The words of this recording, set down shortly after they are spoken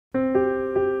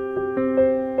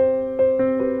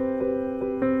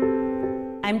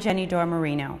I'm Jenny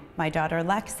Dormarino. My daughter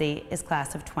Lexi is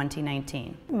class of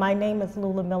 2019. My name is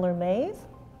Lula Miller-Mays.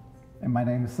 And my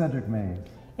name is Cedric Mays.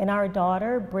 And our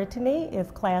daughter, Brittany, is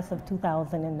class of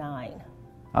 2009.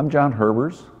 I'm John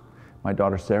Herbers. My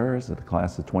daughter Sarah is at the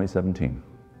class of 2017.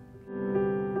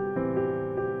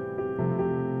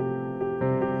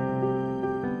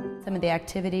 Some of the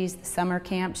activities, the summer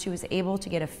camp, she was able to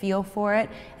get a feel for it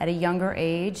at a younger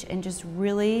age and just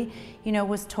really,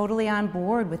 was totally on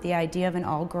board with the idea of an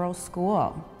all-girls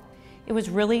school. It was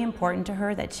really important to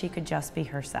her that she could just be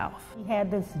herself. She had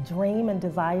this dream and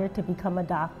desire to become a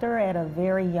doctor at a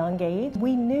very young age.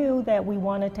 We knew that we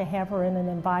wanted to have her in an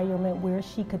environment where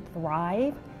she could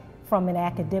thrive from an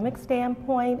academic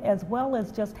standpoint, as well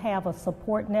as just have a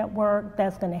support network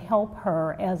that's going to help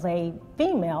her as a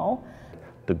female.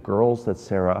 The girls that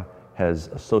Sarah has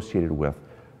associated with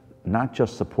not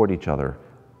just support each other,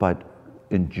 but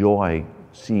enjoy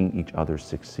seeing each other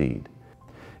succeed.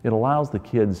 It allows the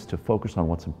kids to focus on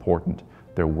what's important,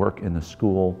 their work in the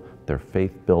school, their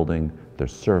faith building, their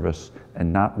service,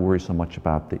 and not worry so much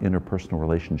about the interpersonal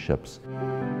relationships.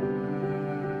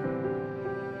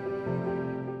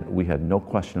 We had no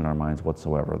question in our minds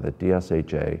whatsoever that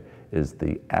DSHA is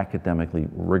the academically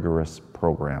rigorous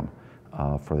program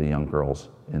for the young girls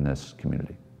in this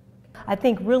community. I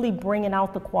think really bringing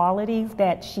out the qualities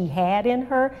that she had in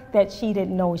her that she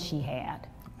didn't know she had.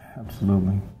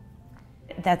 Absolutely.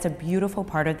 That's a beautiful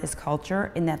part of this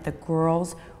culture, in that the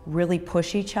girls really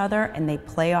push each other and they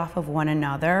play off of one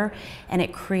another, and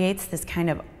it creates this kind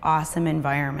of awesome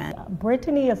environment.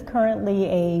 Brittany is currently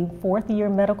a fourth-year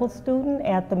medical student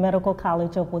at the Medical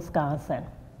College of Wisconsin.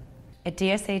 At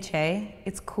DSHA,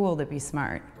 it's cool to be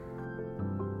smart.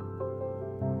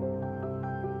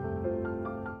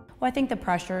 Well, I think the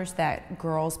pressures that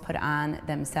girls put on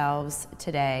themselves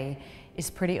today is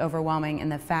pretty overwhelming,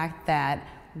 and the fact that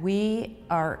we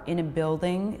are in a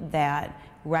building that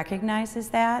recognizes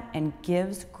that and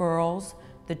gives girls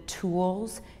the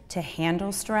tools to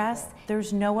handle stress.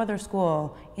 There's no other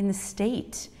school in the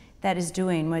state that is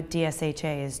doing what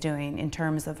DSHA is doing in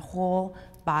terms of whole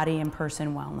body and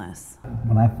person wellness.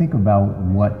 When I think about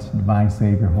what Divine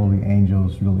Savior Holy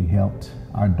Angels really helped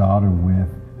our daughter with,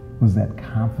 was that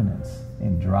confidence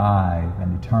and drive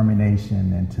and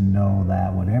determination, and to know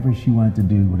that whatever she wanted to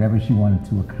do, whatever she wanted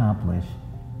to accomplish,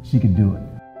 she could do it.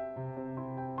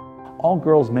 All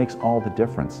girls makes all the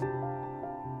difference.